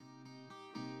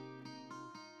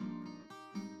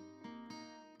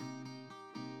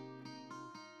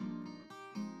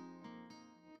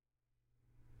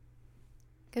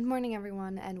Good morning,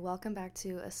 everyone, and welcome back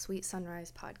to A Sweet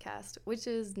Sunrise podcast, which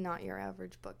is not your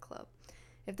average book club.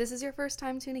 If this is your first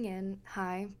time tuning in,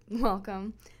 hi,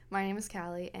 welcome. My name is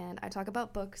Callie, and I talk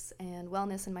about books and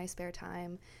wellness in my spare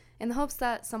time in the hopes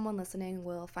that someone listening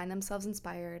will find themselves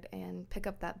inspired and pick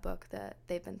up that book that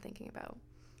they've been thinking about.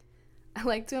 I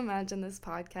like to imagine this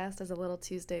podcast as a little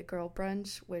Tuesday girl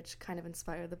brunch, which kind of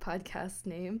inspired the podcast's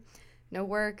name. No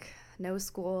work, no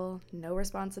school, no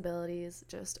responsibilities,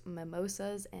 just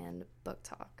mimosas and book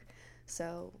talk.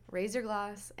 So raise your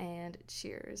glass and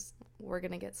cheers. We're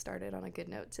going to get started on a good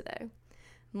note today.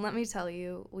 And let me tell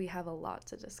you, we have a lot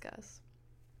to discuss.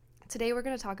 Today we're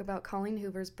going to talk about Colleen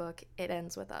Hoover's book, It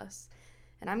Ends With Us.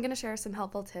 And I'm going to share some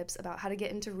helpful tips about how to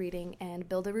get into reading and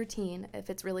build a routine if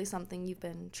it's really something you've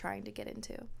been trying to get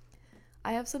into.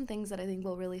 I have some things that I think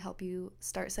will really help you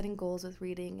start setting goals with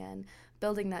reading and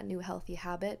building that new healthy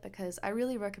habit because I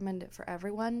really recommend it for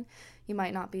everyone. You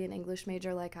might not be an English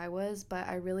major like I was, but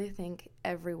I really think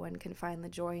everyone can find the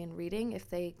joy in reading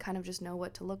if they kind of just know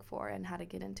what to look for and how to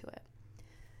get into it.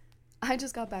 I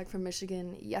just got back from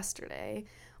Michigan yesterday,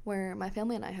 where my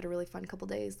family and I had a really fun couple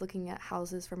days looking at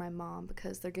houses for my mom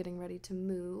because they're getting ready to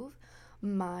move.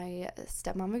 My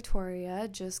stepmom Victoria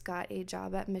just got a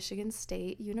job at Michigan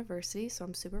State University, so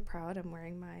I'm super proud. I'm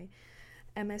wearing my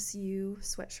MSU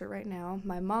sweatshirt right now.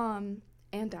 My mom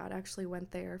and dad actually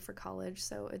went there for college,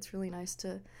 so it's really nice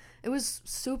it was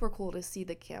super cool to see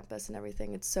the campus and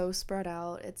everything. It's so spread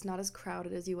out. It's not as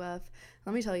crowded as UF.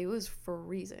 Let me tell you, it was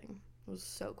freezing. It was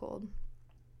so cold.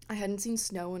 I hadn't seen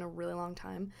snow in a really long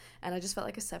time, and I just felt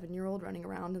like a 7-year-old running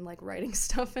around and like writing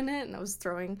stuff in it, and I was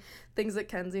throwing things at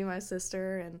Kenzie, my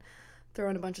sister, and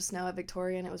throwing a bunch of snow at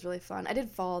Victoria, and it was really fun. I did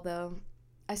fall, though.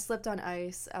 I slipped on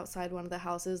ice outside one of the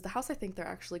houses. The house I think they're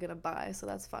actually going to buy, so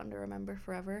that's fun to remember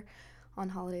forever on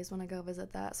holidays when I go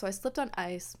visit that. So I slipped on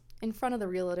ice in front of the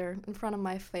realtor, in front of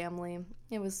my family.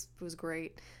 It was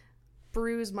great.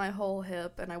 Bruised my whole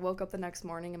hip, and I woke up the next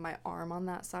morning, and my arm on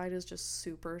that side is just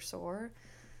super sore.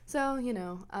 So,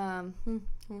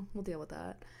 we'll deal with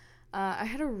that. I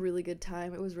had a really good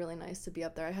time. It was really nice to be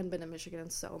up there. I hadn't been to Michigan in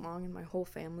so long, and my whole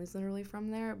family's literally from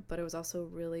there, but it was also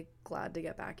really glad to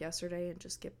get back yesterday and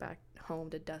just get back home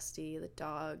to Dusty, the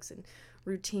dogs, and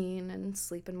routine, and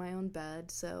sleep in my own bed,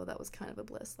 so that was kind of a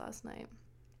bliss last night.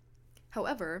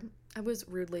 However, I was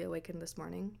rudely awakened this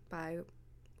morning by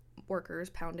workers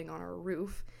pounding on our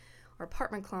roof. Our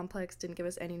apartment complex didn't give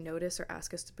us any notice or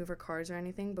ask us to move our cars or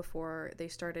anything before they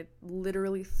started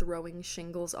literally throwing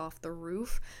shingles off the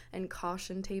roof and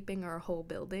caution taping our whole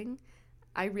building.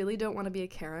 I really don't want to be a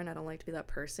Karen. I don't like to be that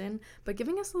person, but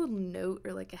giving us a little note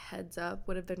or like a heads up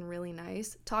would have been really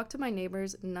nice. Talk to my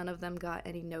neighbors. None of them got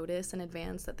any notice in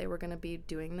advance that they were going to be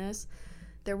doing this.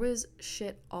 There was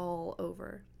shit all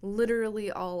over,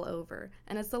 literally all over,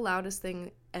 and it's the loudest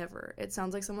thing ever. It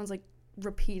sounds like someone's like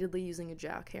repeatedly using a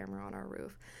jackhammer on our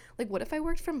roof. Like, what if I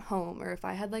worked from home or if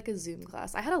I had like a Zoom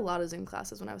class? I had a lot of Zoom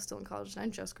classes when I was still in college and I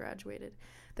just graduated.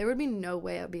 There would be no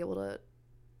way I'd be able to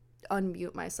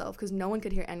unmute myself because no one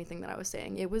could hear anything that I was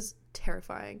saying. It was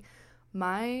terrifying.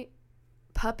 My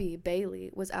puppy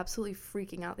Bailey was absolutely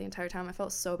freaking out the entire time. I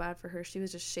felt so bad for her. She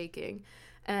was just shaking.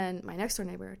 And my next door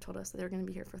neighbor told us that they were going to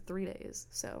be here for 3 days,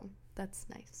 so that's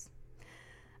nice.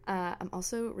 I'm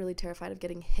also really terrified of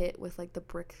getting hit with like the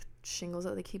brick shingles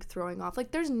that they keep throwing off.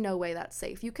 Like, there's no way that's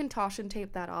safe. You can caution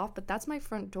tape that off, but that's my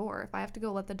front door. If I have to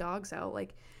go let the dogs out,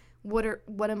 like,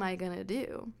 what am I gonna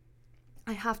do?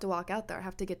 I have to walk out there. I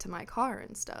have to get to my car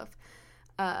and stuff.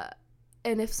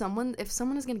 And if someone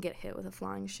is gonna get hit with a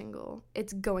flying shingle,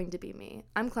 it's going to be me.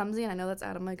 I'm clumsy and I know that's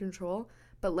out of my control,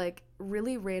 but like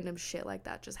really random shit like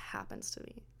that just happens to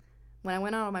me. When I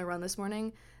went out on my run this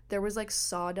morning, there was like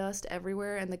sawdust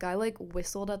everywhere, and the guy like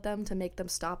whistled at them to make them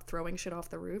stop throwing shit off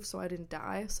the roof so I didn't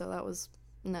die, so that was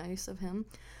nice of him.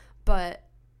 But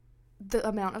the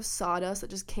amount of sawdust that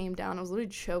just came down, I was literally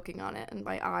choking on it, and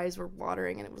my eyes were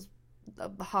watering, and it was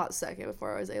a hot second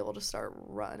before I was able to start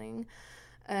running.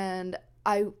 And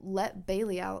I let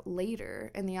Bailey out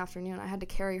later in the afternoon. I had to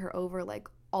carry her over like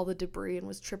all the debris and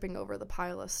was tripping over the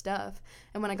pile of stuff.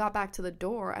 And when I got back to the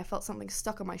door, I felt something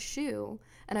stuck on my shoe,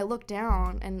 and I looked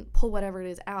down and pull whatever it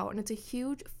is out, and it's a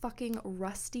huge fucking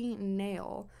rusty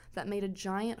nail that made a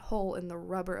giant hole in the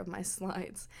rubber of my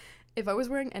slides. If I was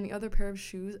wearing any other pair of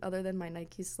shoes other than my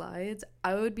Nike slides,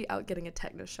 I would be out getting a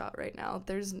tetanus shot right now.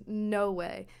 There's no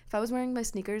way. If I was wearing my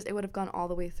sneakers, it would have gone all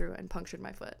the way through and punctured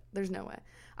my foot. There's no way.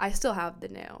 I still have the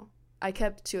nail. I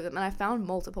kept 2 of them, and I found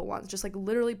multiple ones, just like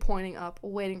literally pointing up,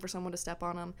 waiting for someone to step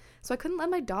on them. So I couldn't let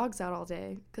my dogs out all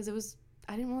day because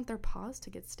I didn't want their paws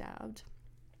to get stabbed.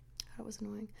 That was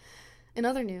annoying. In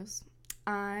other news,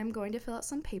 I'm going to fill out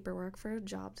some paperwork for a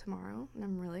job tomorrow, and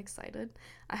I'm really excited.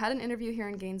 I had an interview here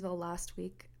in Gainesville last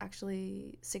week,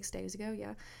 actually 6 days ago,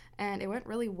 yeah, and it went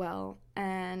really well,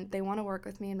 and they want to work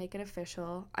with me and make it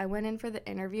official. I went in for the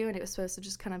interview, and it was supposed to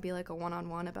just kind of be like a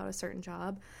one-on-one about a certain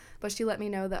job, but she let me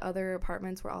know that other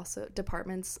departments were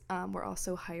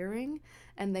also hiring,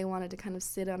 and they wanted to kind of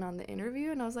sit in on the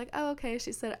interview, and I was like, oh, okay.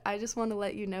 She said, I just want to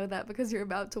let you know that because you're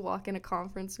about to walk in a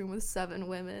conference room with 7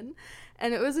 women.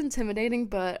 And it was intimidating,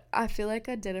 but I feel like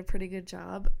I did a pretty good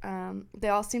job. They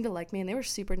all seemed to like me, and they were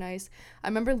super nice. I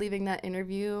remember leaving that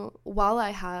interview while I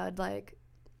had, like,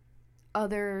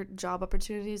 other job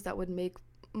opportunities that would make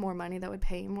more money, that would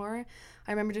pay more.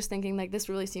 I remember just thinking, like, this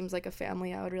really seems like a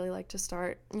family. I would really like to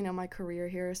start, my career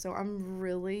here. So I'm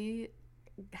really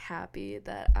happy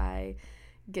that I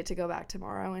get to go back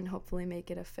tomorrow and hopefully make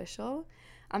it official.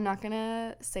 I'm not going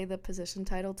to say the position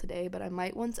title today, but I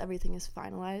might once everything is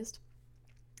finalized.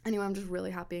 Anyway, I'm just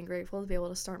really happy and grateful to be able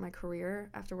to start my career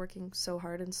after working so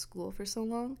hard in school for so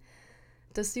long.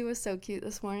 Dusty was so cute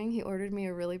this morning. He ordered me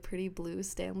a really pretty blue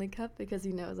Stanley cup because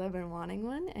he knows I've been wanting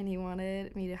one, and he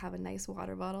wanted me to have a nice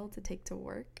water bottle to take to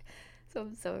work. So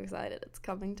I'm so excited. It's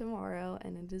coming tomorrow,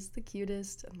 and it is the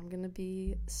cutest, and I'm going to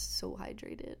be so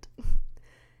hydrated.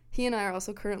 He and I are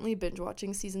also currently binge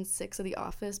watching season 6 of The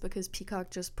Office because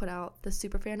Peacock just put out the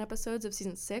Superfan episodes of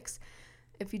season 6.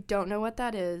 If you don't know what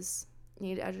that is, you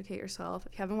need to educate yourself.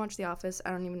 If you haven't watched The Office,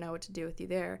 I don't even know what to do with you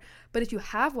there. But if you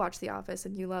have watched The Office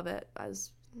and you love it,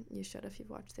 as you should if you've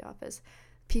watched The Office,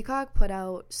 Peacock put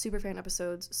out Superfan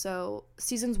episodes. So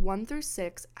seasons 1 through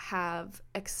 6 have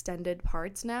extended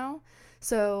parts now.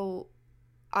 So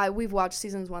we've watched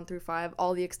seasons 1 through 5,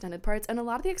 all the extended parts, and a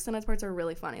lot of the extended parts are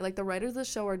really funny. Like, the writers of the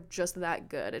show are just that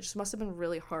good. It just must have been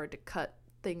really hard to cut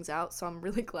things out, so I'm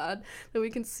really glad that we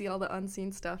can see all the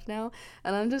unseen stuff now.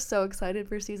 And I'm just so excited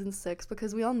for season 6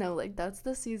 because we all know, like, that's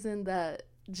the season that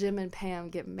Jim and Pam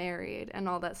get married and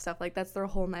all that stuff. Like, that's their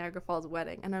whole Niagara Falls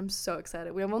wedding, and I'm so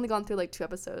excited. We have only gone through, like, 2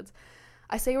 episodes.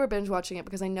 I say we're binge watching it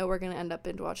because I know we're going to end up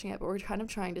binge watching it, but we're kind of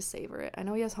trying to savor it. I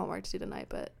know he has homework to do tonight,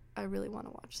 but I really want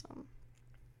to watch some.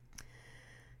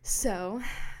 So,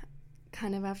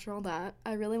 kind of after all that,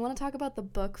 I really want to talk about the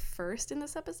book first in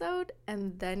this episode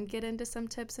and then get into some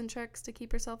tips and tricks to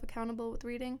keep yourself accountable with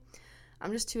reading.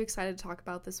 I'm just too excited to talk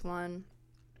about this one.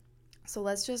 So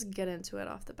let's just get into it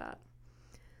off the bat.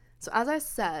 So as I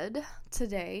said,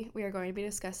 today we are going to be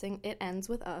discussing It Ends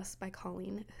With Us by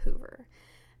Colleen Hoover.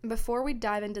 And before we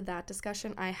dive into that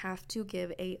discussion, I have to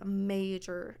give a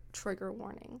major trigger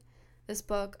warning. This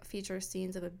book features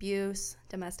scenes of abuse,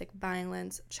 domestic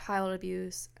violence, child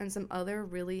abuse, and some other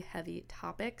really heavy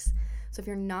topics. So if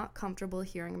you're not comfortable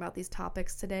hearing about these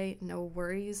topics today, no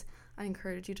worries. I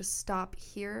encourage you to stop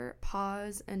here,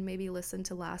 pause, and maybe listen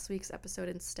to last week's episode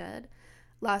instead.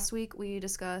 Last week, we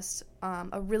discussed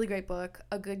a really great book,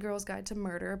 A Good Girl's Guide to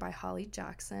Murder by Holly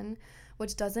Jackson,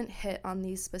 which doesn't hit on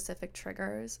these specific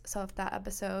triggers. So if that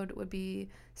episode would be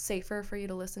safer for you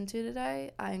to listen to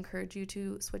today, I encourage you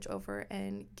to switch over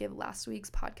and give last week's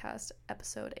podcast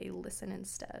episode a listen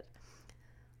instead.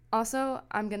 Also,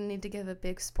 I'm going to need to give a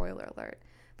big spoiler alert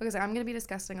because I'm going to be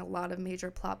discussing a lot of major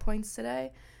plot points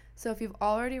today. So if you've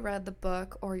already read the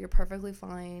book or you're perfectly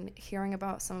fine hearing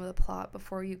about some of the plot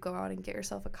before you go out and get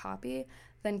yourself a copy,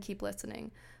 then keep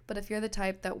listening. But if you're the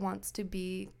type that wants to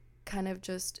be kind of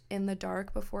just in the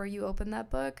dark before you open that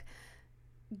book,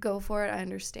 go for it. I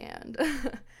understand.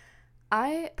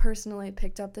 I personally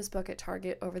picked up this book at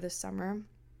Target over the summer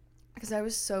because I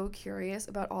was so curious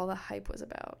about all the hype was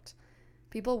about.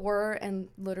 People were and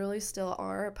literally still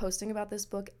are posting about this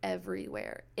book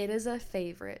everywhere. It is a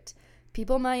favorite.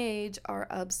 People my age are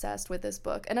obsessed with this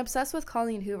book and obsessed with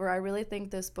Colleen Hoover. I really think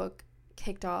this book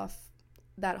kicked off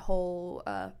that whole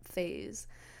phase.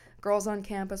 Girls on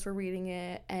campus were reading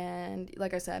it, and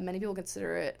like I said, many people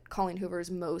consider it Colleen Hoover's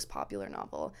most popular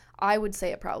novel. I would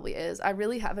say it probably is. I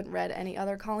really haven't read any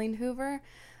other Colleen Hoover,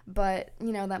 but,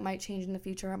 that might change in the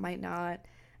future. It might not.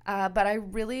 But I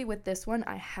really, with this one,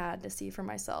 I had to see for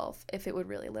myself if it would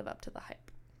really live up to the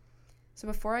hype. So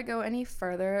before I go any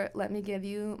further, let me give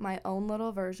you my own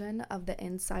little version of the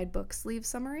inside book sleeve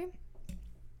summary.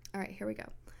 All right, here we go.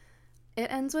 It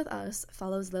Ends With Us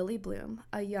follows Lily Bloom,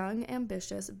 a young,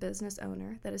 ambitious business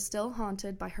owner that is still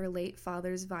haunted by her late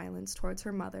father's violence towards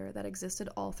her mother that existed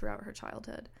all throughout her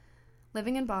childhood.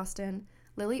 Living in Boston,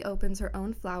 Lily opens her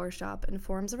own flower shop and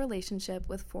forms a relationship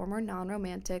with former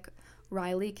non-romantic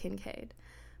Riley Kincaid.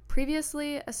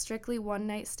 Previously a strictly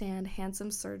one-night stand handsome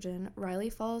surgeon, Riley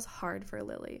falls hard for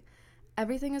Lily.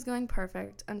 Everything is going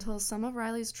perfect until some of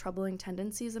Riley's troubling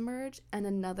tendencies emerge and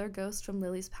another ghost from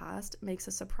Lily's past makes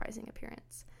a surprising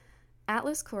appearance.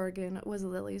 Atlas Corrigan was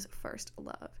Lily's first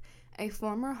love, a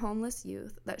former homeless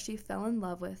youth that she fell in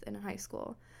love with in high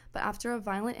school. But after a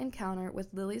violent encounter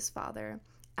with Lily's father,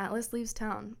 Atlas leaves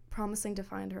town, promising to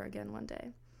find her again one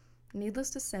day. Needless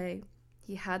to say,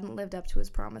 he hadn't lived up to his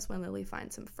promise when Lily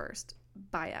finds him first,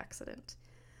 by accident.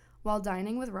 While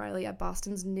dining with Riley at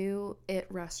Boston's new It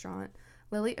restaurant,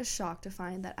 Lily is shocked to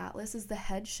find that Atlas is the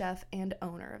head chef and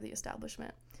owner of the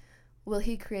establishment. Will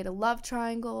he create a love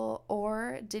triangle,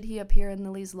 or did he appear in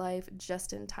Lily's life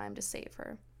just in time to save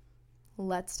her?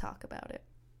 Let's talk about it.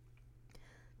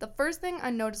 The first thing I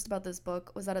noticed about this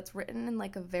book was that it's written in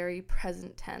like a very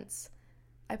present tense.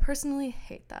 I personally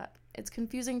hate that. It's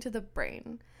confusing to the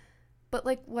brain. But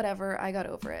like, whatever, I got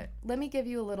over it. Let me give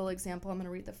you a little example. I'm going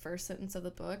to read the first sentence of the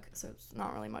book, so it's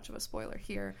not really much of a spoiler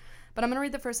here. But I'm going to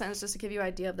read the first sentence just to give you an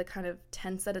idea of the kind of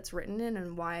tense that it's written in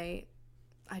and why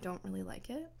I don't really like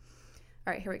it.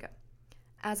 All right, here we go.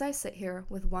 As I sit here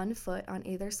with one foot on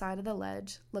either side of the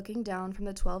ledge, looking down from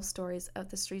the 12 stories of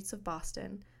the streets of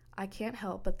Boston, I can't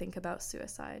help but think about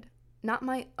suicide. Not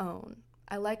my own.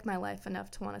 I like my life enough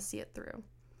to want to see it through.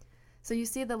 So you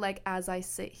see the like, as I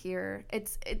sit here,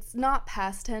 it's not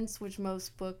past tense, which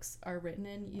most books are written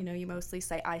in. You know, you mostly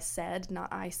say I said,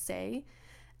 not I say.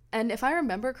 And if I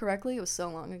remember correctly, it was so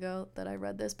long ago that I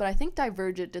read this, but I think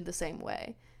Divergent did the same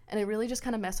way. And it really just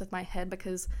kind of messed with my head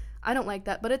because I don't like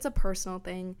that, but it's a personal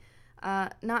thing.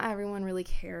 Not everyone really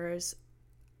cares.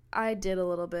 I did a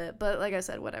little bit, but like I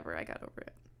said, whatever, I got over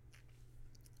it.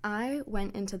 I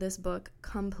went into this book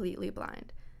completely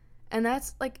blind. And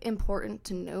that's, like, important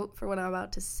to note for what I'm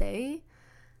about to say.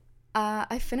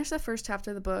 I finished the first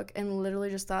chapter of the book and literally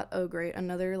just thought, oh, great,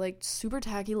 another, like, super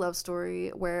tacky love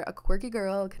story where a quirky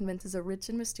girl convinces a rich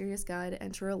and mysterious guy to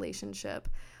enter a relationship.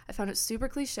 I found it super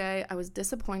cliche. I was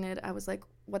disappointed. I was like,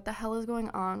 what the hell is going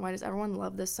on? Why does everyone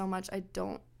love this so much? I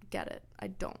don't get it. I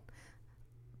don't.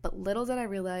 But little did I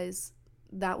realize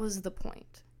that was the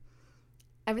point.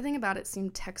 Everything about it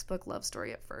seemed textbook love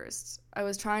story at first. I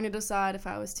was trying to decide if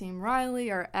I was Team Riley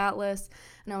or Atlas,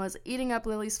 and I was eating up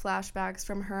Lily's flashbacks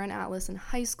from her and Atlas in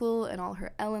high school and all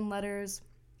her Ellen letters.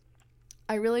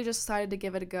 I really just decided to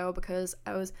give it a go because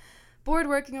I was bored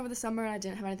working over the summer and I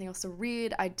didn't have anything else to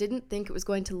read. I didn't think it was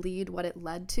going to lead what it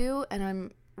led to, and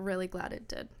I'm really glad it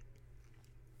did.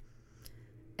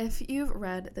 If you've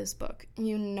read this book,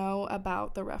 you know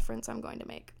about the reference I'm going to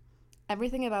make.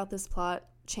 Everything about this plot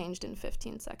changed in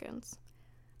 15 seconds.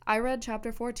 I read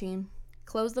chapter 14,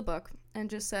 closed the book, and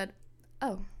just said,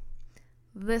 oh,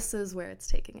 this is where it's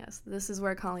taking us. This is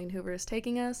where Colleen Hoover is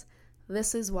taking us.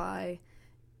 This is why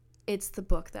it's the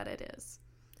book that it is.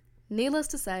 Needless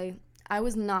to say, I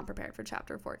was not prepared for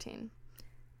chapter 14.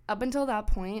 Up until that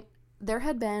point, there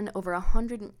had been over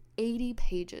 180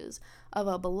 pages of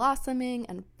a blossoming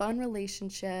and fun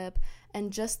relationship,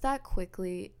 and just that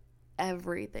quickly,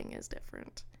 everything is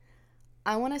different.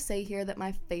 I want to say here that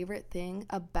my favorite thing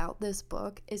about this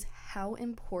book is how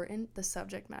important the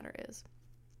subject matter is.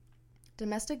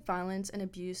 Domestic violence and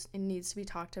abuse, it needs to be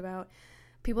talked about.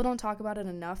 People don't talk about it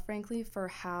enough, frankly, for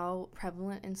how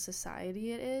prevalent in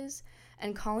society it is,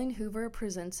 and Colleen Hoover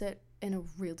presents it in a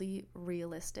really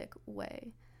realistic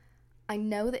way. I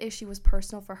know the issue was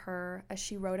personal for her, as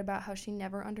she wrote about how she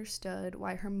never understood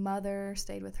why her mother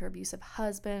stayed with her abusive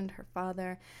husband, her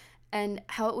father, and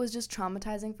how it was just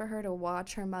traumatizing for her to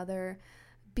watch her mother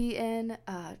beaten,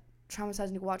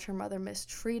 traumatizing to watch her mother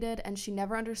mistreated, and she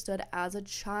never understood as a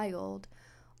child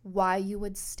why you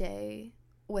would stay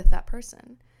with that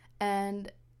person.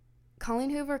 And Colleen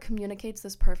Hoover communicates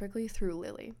this perfectly through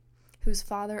Lily, whose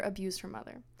father abused her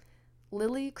mother.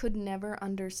 Lily could never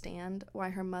understand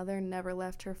why her mother never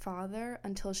left her father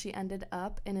until she ended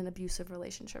up in an abusive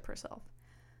relationship herself.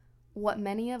 What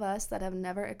many of us that have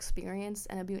never experienced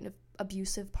an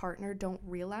abusive partner don't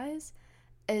realize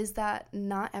is that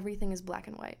not everything is black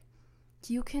and white.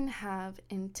 You can have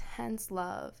intense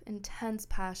love, intense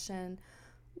passion,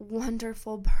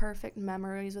 wonderful, perfect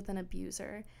memories with an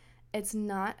abuser. It's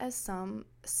not as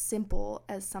simple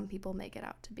as some people make it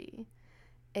out to be.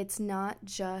 It's not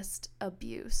just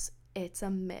abuse. It's a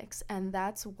mix, and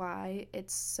that's why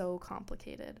it's so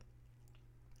complicated.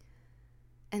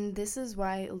 And this is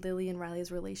why Lily and Riley's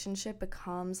relationship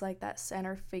becomes like that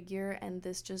center figure and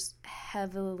this just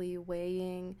heavily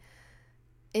weighing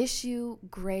issue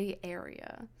gray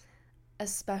area,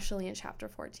 especially in chapter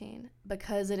 14,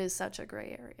 because it is such a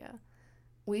gray area.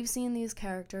 We've seen these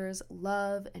characters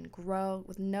love and grow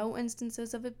with no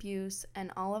instances of abuse,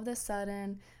 and all of a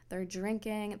sudden they're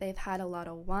drinking, they've had a lot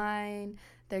of wine,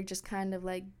 they're just kind of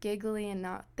like giggly and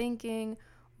not thinking.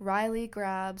 Riley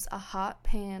grabs a hot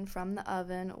pan from the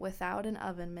oven without an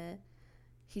oven mitt.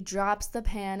 He drops the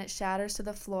pan, it shatters to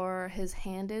the floor, his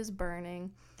hand is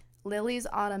burning. Lily's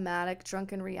automatic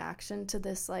drunken reaction to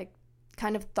this like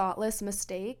kind of thoughtless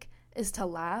mistake is to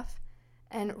laugh,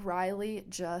 and Riley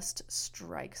just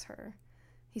strikes her.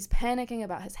 He's panicking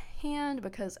about his hand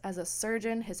because as a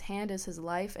surgeon, his hand is his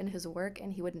life and his work,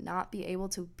 and he would not be able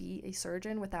to be a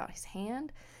surgeon without his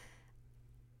hand.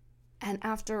 And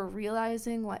after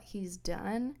realizing what he's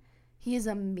done, he is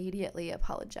immediately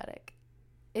apologetic.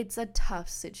 It's a tough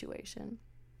situation.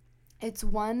 It's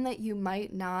one that you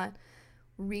might not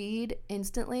read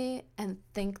instantly and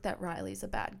think that Riley's a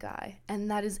bad guy.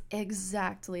 And that is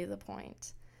exactly the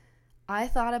point. I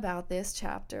thought about this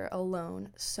chapter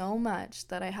alone so much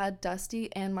that I had Dusty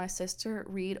and my sister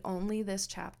read only this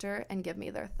chapter and give me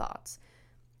their thoughts.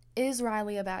 Is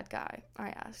Riley a bad guy?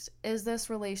 I asked. Is this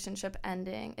relationship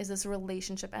ending? Is this a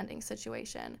relationship ending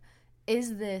situation?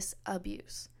 Is this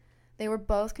abuse? They were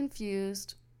both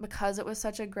confused because it was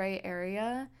such a gray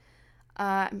area.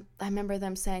 I remember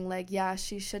them saying, like, yeah,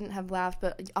 she shouldn't have laughed,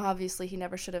 but obviously he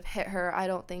never should have hit her. I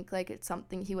don't think, like, it's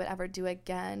something he would ever do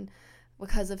again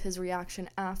because of his reaction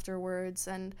afterwards.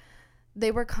 And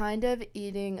they were kind of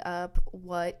eating up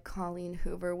what Colleen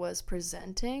Hoover was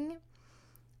presenting,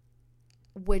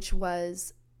 which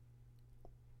was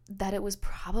that it was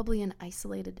probably an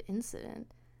isolated incident.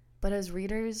 But as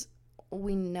readers,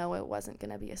 we know it wasn't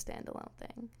going to be a standalone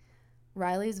thing.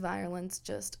 Riley's violence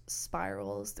just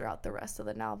spirals throughout the rest of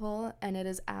the novel, and it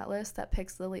is Atlas that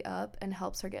picks Lily up and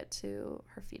helps her get to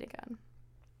her feet again.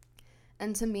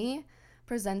 And to me,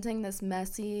 presenting this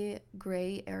messy,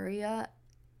 gray area,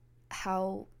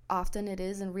 how often it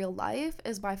is in real life,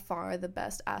 is by far the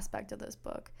best aspect of this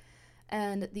book,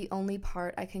 and the only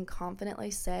part I can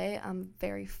confidently say I'm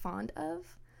very fond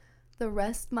of. The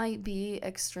rest might be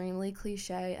extremely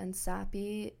cliche and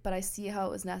sappy, but I see how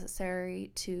it was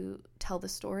necessary to tell the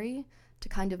story, to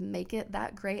kind of make it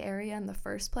that gray area in the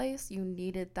first place. You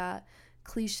needed that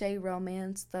cliche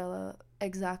romance, the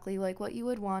exactly like what you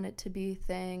would want it to be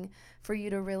thing, for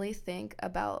you to really think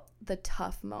about the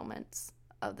tough moments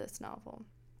of this novel.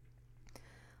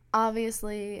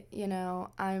 Obviously, you know,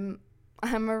 I'm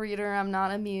a reader, I'm not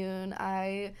immune.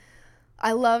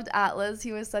 I loved Atlas.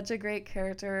 He was such a great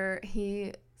character.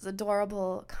 He's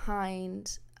adorable, kind.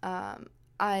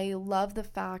 I love the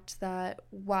fact that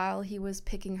while he was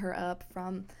picking her up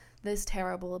from this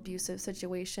terrible abusive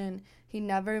situation, he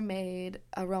never made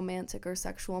a romantic or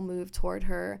sexual move toward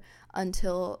her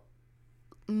until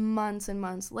months and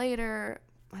months later.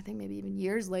 I think maybe even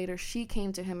years later, she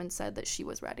came to him and said that she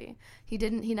was ready. He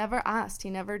never asked.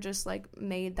 He never just like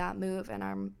made that move, and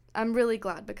I'm really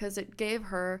glad, because it gave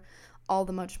her all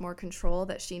the much more control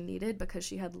that she needed, because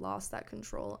she had lost that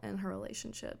control in her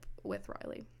relationship with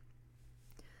Riley.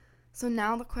 So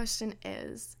now the question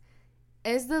is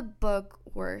the book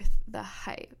worth the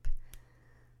hype?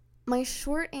 My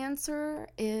short answer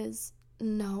is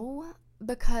no,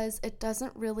 because it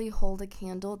doesn't really hold a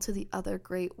candle to the other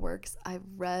great works I've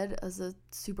read as a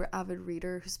super avid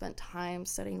reader who spent time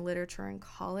studying literature in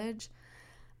college.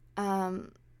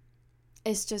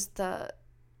 It's just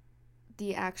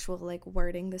the actual like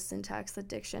wording, the syntax, the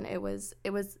diction. It was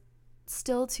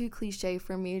still too cliche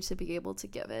for me to be able to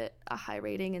give it a high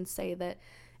rating and say that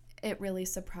it really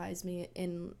surprised me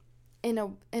in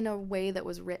a way that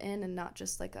was written and not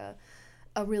just like a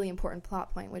really important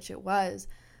plot point, which it was.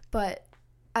 But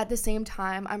at the same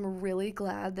time, I'm really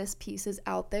glad this piece is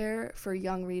out there for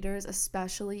young readers,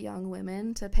 especially young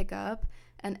women, to pick up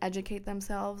and educate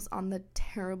themselves on the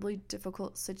terribly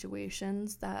difficult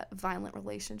situations that violent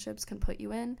relationships can put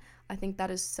you in. I think that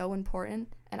is so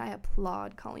important, and I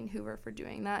applaud Colleen Hoover for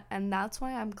doing that, and that's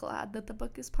why I'm glad that the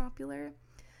book is popular.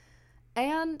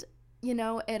 And, you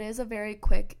know, it is a very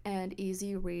quick and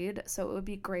easy read, so it would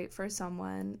be great for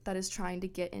someone that is trying to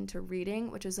get into reading,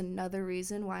 which is another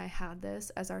reason why I had this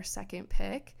as our second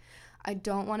pick. I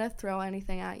don't want to throw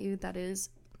anything at you that is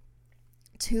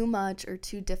too much or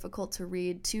too difficult to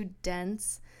read, too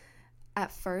dense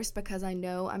at first, because I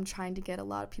know I'm trying to get a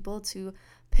lot of people to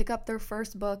pick up their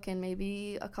first book in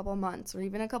maybe a couple months or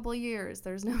even a couple years.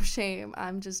 There's no shame.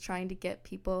 I'm just trying to get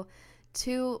people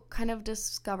to kind of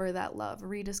rediscover that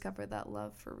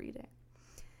love for reading.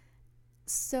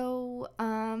 So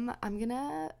I'm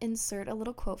gonna insert a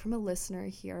little quote from a listener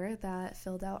here that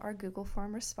filled out our Google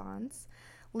form response.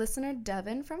 Listener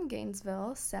Devin from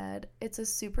Gainesville said, "It's a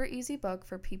super easy book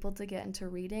for people to get into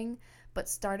reading, but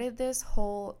started this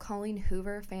whole Colleen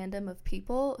Hoover fandom of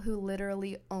people who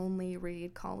literally only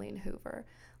read Colleen Hoover.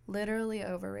 Literally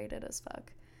overrated as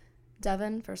fuck."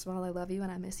 Devin, first of all, I love you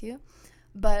and I miss you,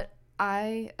 but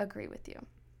I agree with you.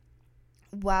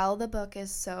 while the book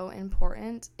is so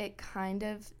important, it kind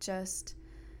of just,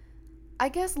 I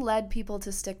guess, led people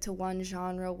to stick to one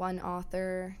genre, one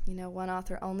author, one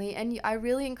author only. And I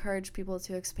really encourage people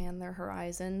to expand their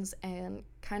horizons and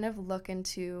kind of look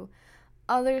into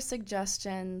other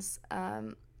suggestions,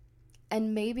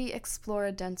 and maybe explore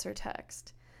a denser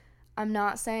text. I'm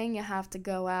not saying you have to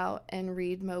go out and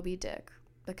read Moby Dick,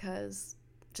 because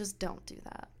just don't do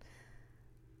that.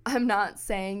 I'm not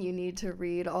saying you need to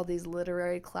read all these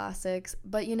literary classics,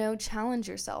 but, challenge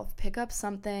yourself. Pick up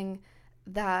something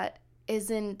that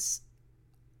isn't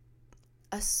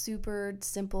a super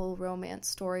simple romance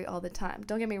story all the time.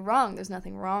 Don't get me wrong, there's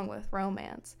nothing wrong with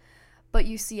romance. But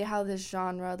you see how this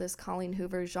genre, this Colleen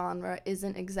Hoover genre,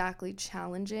 isn't exactly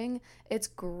challenging. It's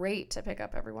great to pick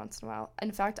up every once in a while.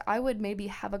 In fact, I would maybe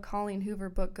have a Colleen Hoover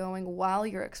book going while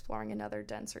you're exploring another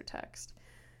denser text.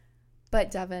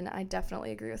 But Devin, I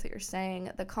definitely agree with what you're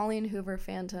saying. The Colleen Hoover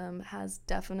fandom has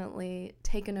definitely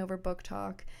taken over book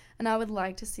talk, and I would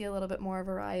like to see a little bit more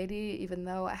variety, even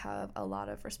though I have a lot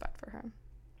of respect for her.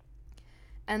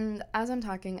 And as I'm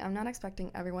talking, I'm not expecting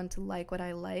everyone to like what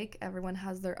I like. Everyone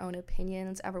has their own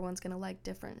opinions. Everyone's going to like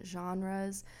different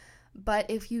genres. But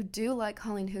if you do like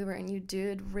Colleen Hoover and you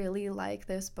did really like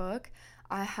this book,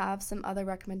 I have some other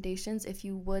recommendations if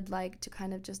you would like to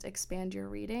kind of just expand your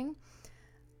reading.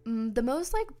 The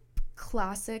most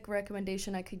classic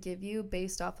recommendation I could give you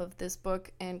based off of this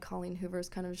book and Colleen Hoover's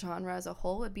kind of genre as a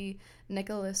whole would be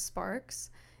Nicholas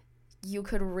Sparks. You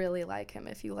could really like him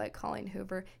if you like Colleen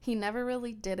Hoover. He never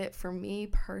really did it for me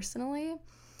personally,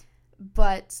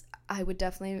 but I would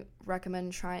definitely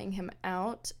recommend trying him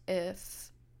out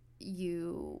if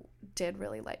you did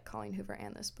really like Colleen Hoover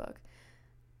and this book.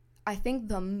 I think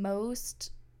the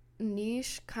most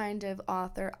niche kind of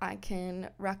author I can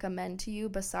recommend to you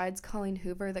besides Colleen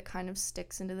Hoover that kind of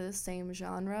sticks into the same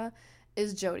genre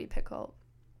is Jodi Picoult.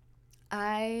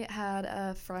 I had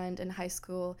a friend in high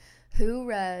school who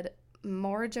read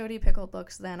more Jodi Picoult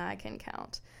books than I can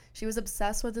count. She was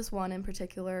obsessed with this one in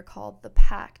particular called The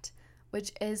Pact,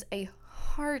 which is a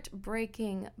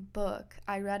heartbreaking book.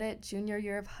 I read it junior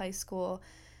year of high school.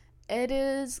 It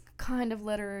is kind of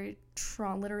literally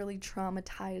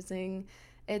traumatizing.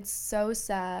 It's so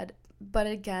sad, but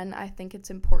again, I think it's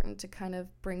important to kind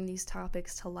of bring these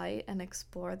topics to light and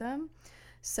explore them.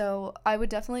 So I would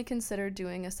definitely consider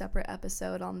doing a separate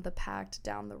episode on The Pact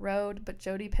down the road, but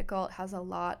Jodi Picoult has a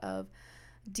lot of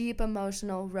deep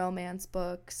emotional romance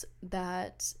books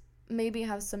that maybe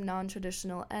have some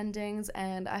non-traditional endings,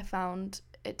 and I found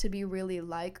it to be really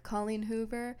like Colleen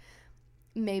Hoover,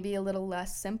 maybe a little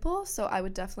less simple, so I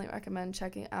would definitely recommend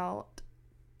checking out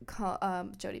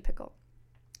Jodi Picoult.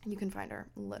 You can find her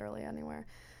literally anywhere.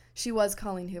 She was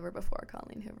Colleen Hoover before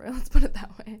Colleen Hoover, let's put it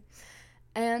that way.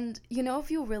 And, if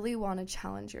you really want to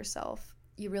challenge yourself,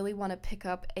 you really want to pick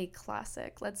up a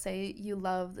classic. Let's say you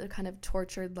love the kind of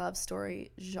tortured love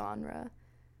story genre.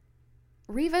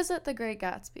 Revisit The Great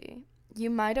Gatsby. You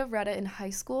might have read it in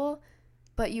high school,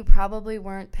 but you probably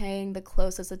weren't paying the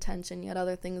closest attention. You had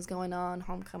other things going on,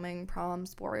 homecoming, prom,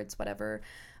 sports, whatever.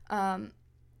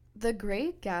 The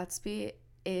Great Gatsby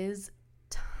is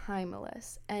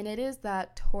timeless, and it is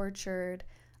that tortured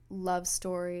love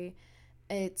story.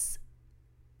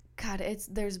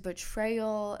 There's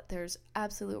betrayal, there's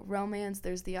absolute romance,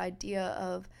 there's the idea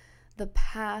of the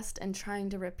past and trying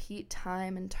to repeat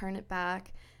time and turn it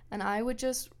back, and I would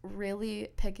just really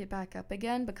pick it back up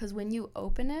again, because when you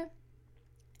open it,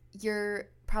 you're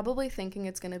probably thinking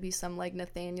it's going to be some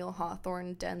Nathaniel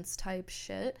Hawthorne dense type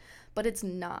shit, but it's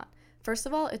not. First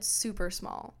of all, it's super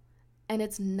small. And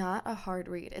it's not a hard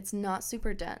read. It's not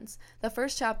super dense. The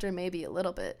first chapter may be a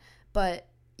little bit, but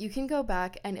you can go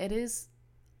back and it is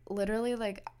literally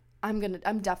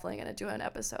I'm definitely gonna do an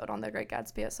episode on The Great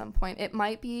Gatsby at some point. It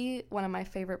might be one of my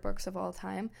favorite books of all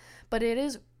time, but it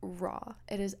is raw.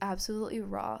 It is absolutely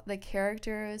raw. The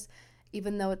characters,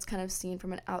 even though it's kind of seen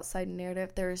from an outside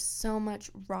narrative, there is so much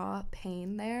raw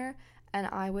pain there. And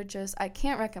I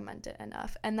can't recommend it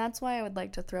enough. And that's why I would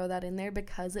like to throw that in there,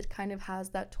 because it kind of has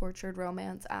that tortured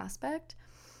romance aspect.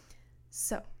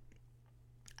 So,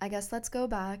 I guess let's go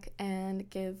back and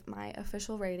give my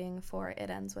official rating for It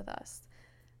Ends With Us.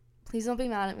 Please don't be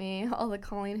mad at me, all the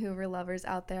Colleen Hoover lovers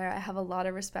out there. I have a lot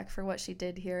of respect for what she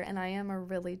did here, and I am a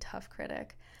really tough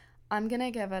critic. I'm going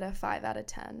to give it a 5 out of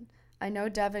 10. I know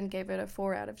Devin gave it a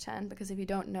 4 out of 10, because if you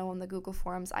don't know, on the Google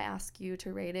Forms, I ask you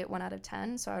to rate it 1 out of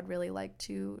 10, so I'd really like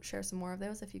to share some more of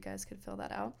those if you guys could fill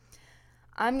that out.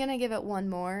 I'm going to give it 1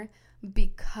 more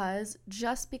because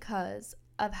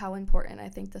of how important I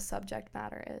think the subject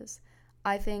matter is.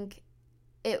 I think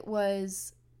it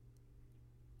was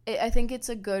I think it's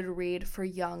a good read for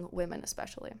young women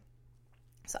especially.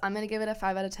 So I'm going to give it a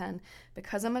 5 out of 10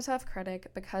 because I'm a tough critic,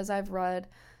 because I've read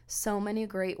so many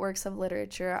great works of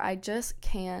literature. I just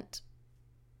can't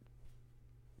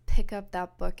pick up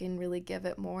that book and really give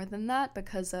it more than that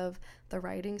because of the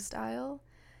writing style.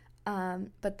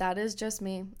 But that is just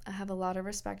me. I have a lot of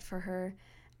respect for her,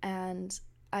 and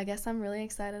I guess I'm really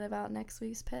excited about next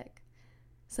week's pick.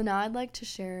 So now I'd like to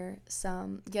share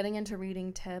some getting into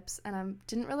reading tips, and I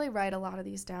didn't really write a lot of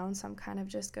these down, so I'm kind of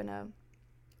just gonna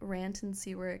rant and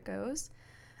see where it goes.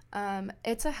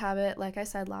 It's a habit, like I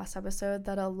said last episode,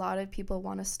 that a lot of people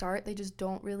want to start. They just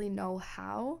don't really know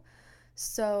how.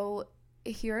 So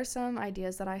here are some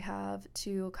ideas that I have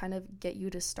to kind of get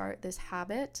you to start this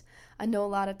habit. I know a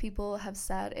lot of people have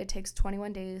said it takes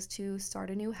 21 days to start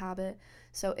a new habit.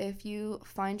 So if you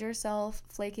find yourself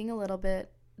flaking a little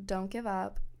bit, don't give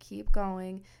up, keep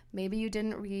going. Maybe you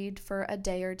didn't read for a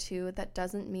day or two. That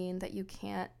doesn't mean that you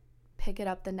can't pick it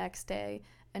up the next day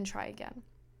and try again.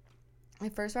 My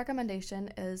first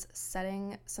recommendation is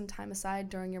setting some time aside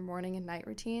during your morning and night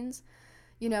routines.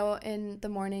 You know, in the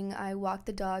morning, I walk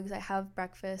the dogs, I have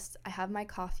breakfast, I have my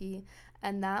coffee,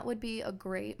 and that would be a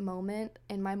great moment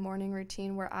in my morning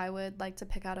routine where I would like to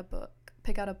pick out a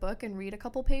book and read a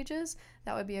couple pages.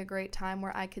 That would be a great time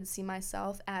where I could see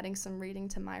myself adding some reading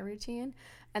to my routine.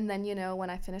 And then, you know, when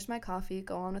I finish my coffee,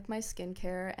 go on with my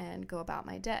skincare and go about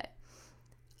my day.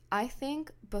 I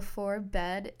think before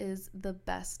bed is the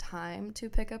best time to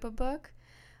pick up a book.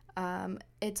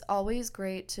 It's always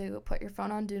great to put your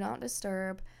phone on Do Not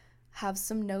Disturb, have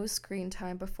some no screen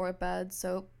time before bed,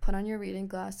 so put on your reading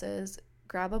glasses,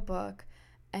 grab a book,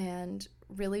 and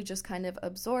really just kind of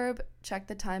absorb, check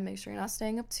the time, make sure you're not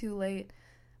staying up too late.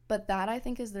 But that, I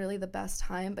think, is really the best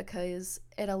time because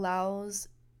it allows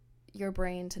your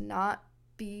brain to not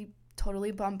be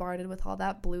totally bombarded with all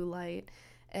that blue light.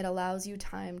 It allows you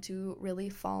time to really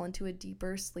fall into a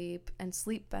deeper sleep and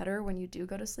sleep better when you do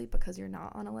go to sleep because you're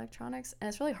not on electronics. And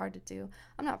it's really hard to do.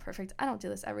 I'm not perfect. I don't do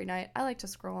this every night. I like to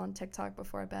scroll on TikTok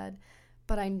before bed,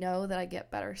 but I know that I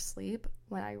get better sleep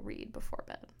when I read before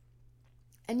bed.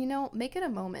 And you know, make it a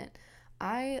moment.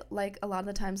 I like a lot of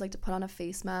the times like to put on a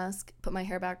face mask, put my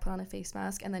hair back, put on a face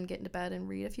mask, and then get into bed and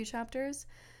read a few chapters.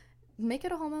 Make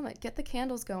it a whole moment. Get the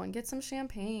candles going. Get some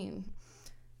champagne.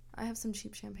 I have some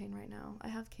cheap champagne right now. I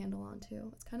have candle on too.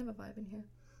 It's kind of a vibe in here.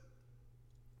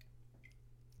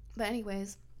 But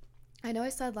anyways, I know I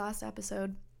said last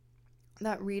episode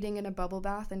that reading in a bubble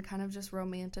bath and kind of just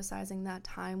romanticizing that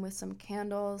time with some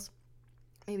candles,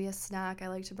 maybe a snack. I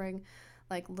like to bring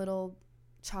like little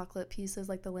chocolate pieces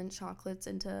like the Lindt chocolates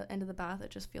into the bath.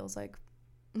 It just feels like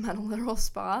I'm at a literal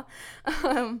spa.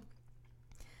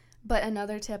 But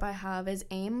another tip I have is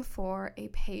aim for a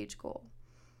page goal.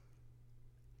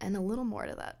 And a little more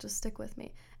to that, just stick with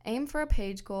me. Aim for a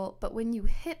page goal, but when you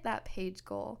hit that page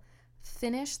goal,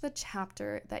 finish the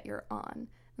chapter that you're on. And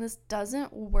this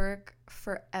doesn't work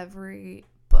for every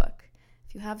book.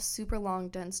 If you have super long,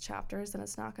 dense chapters, then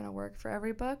it's not going to work for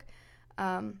every book.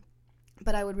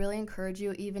 But I would really encourage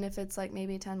you, even if it's like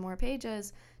maybe 10 more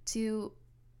pages, to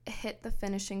hit the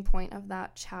finishing point of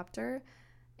that chapter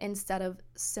instead of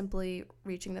simply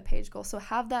reaching the page goal. So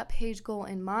have that page goal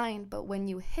in mind, but when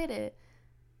you hit it,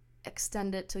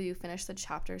 extend it till you finish the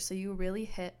chapter so you really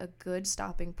hit a good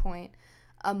stopping point,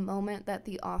 a moment that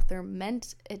the author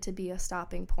meant it to be a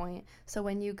stopping point. So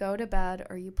when you go to bed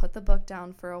or you put the book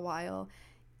down for a while,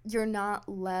 you're not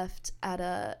left at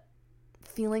a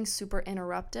feeling super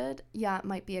interrupted. Yeah, it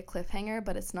might be a cliffhanger,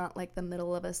 but it's not like the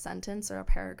middle of a sentence or a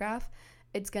paragraph.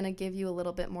 It's going to give you a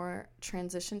little bit more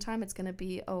transition time. It's going to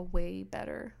be a way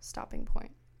better stopping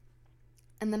point.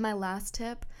 And then my last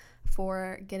tip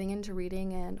for getting into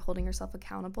reading and holding yourself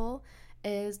accountable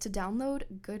is to download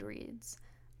Goodreads.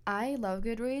 I love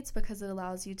Goodreads because it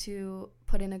allows you to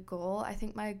put in a goal. I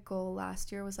think my goal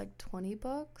last year was like 20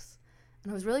 books,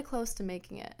 and I was really close to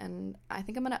making it. And I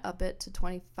think I'm going to up it to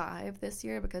 25 this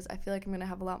year because I feel like I'm going to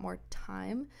have a lot more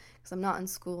time because I'm not in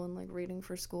school and like reading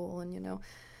for school. And, you know,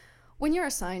 when you're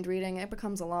assigned reading, it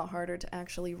becomes a lot harder to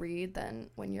actually read than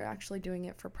when you're actually doing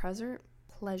it for pleasure.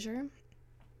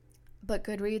 But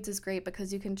Goodreads is great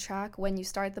because you can track when you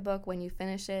start the book, when you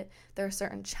finish it. There are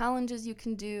certain challenges you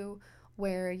can do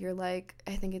where you're like,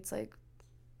 I think it's like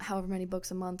however many books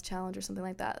a month challenge or something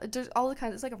like that. There's all the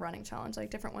kinds, it's like a running challenge,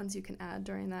 like different ones you can add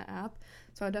during that app.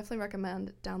 So I definitely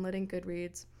recommend downloading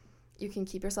Goodreads. You can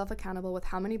keep yourself accountable with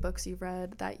how many books you've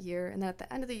read that year. And then at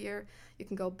the end of the year, you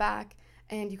can go back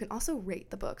and you can also rate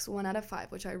the books 1 out of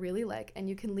 5, which I really like. And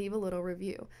you can leave a little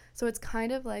review. So it's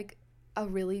kind of like a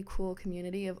really cool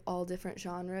community of all different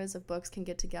genres of books can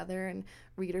get together, and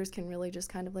readers can really just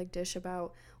kind of like dish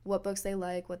about what books they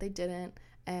like, what they didn't,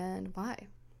 and why.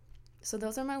 So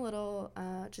those are my little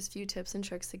just few tips and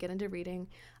tricks to get into reading.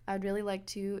 I'd really like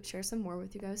to share some more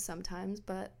with you guys sometimes,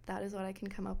 but that is what I can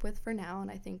come up with for now,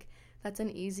 and I think that's an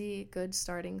easy, good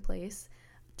starting place.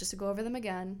 Just to go over them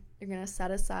again, you're going to set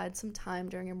aside some time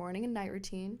during your morning and night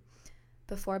routine.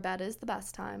 Before bed is the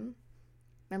best time.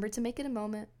 Remember to make it a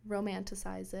moment,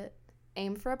 romanticize it,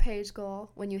 aim for a page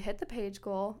goal. When you hit the page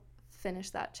goal, finish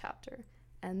that chapter,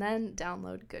 and then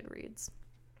download Goodreads.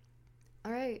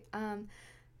 All right,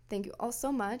 thank you all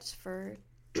so much for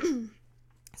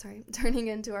turning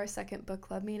into our second book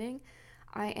club meeting.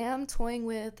 I am toying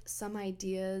with some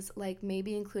ideas, like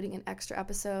maybe including an extra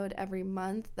episode every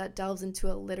month that delves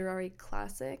into a literary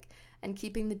classic, and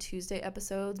keeping the Tuesday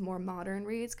episodes more modern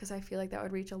reads, because I feel like that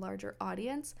would reach a larger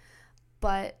audience.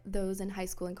 But those in high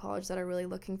school and college that are really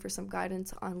looking for some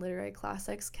guidance on literary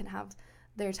classics can have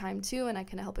their time too, and I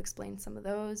can help explain some of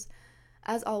those.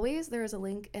 As always, there is a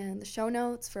link in the show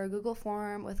notes for a Google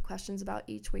form with questions about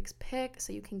each week's pick,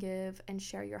 so you can give and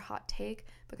share your hot take,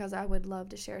 because I would love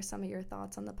to share some of your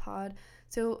thoughts on the pod.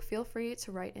 So feel free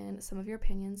to write in some of your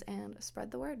opinions and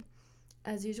spread the word.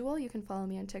 As usual, you can follow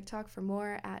me on TikTok for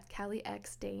more at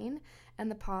CallieXDane, and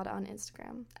the pod on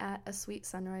Instagram at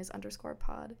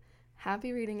 @asweetsunrise_pod.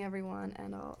 Happy reading, everyone,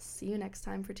 and I'll see you next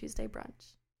time for Tuesday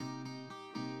brunch.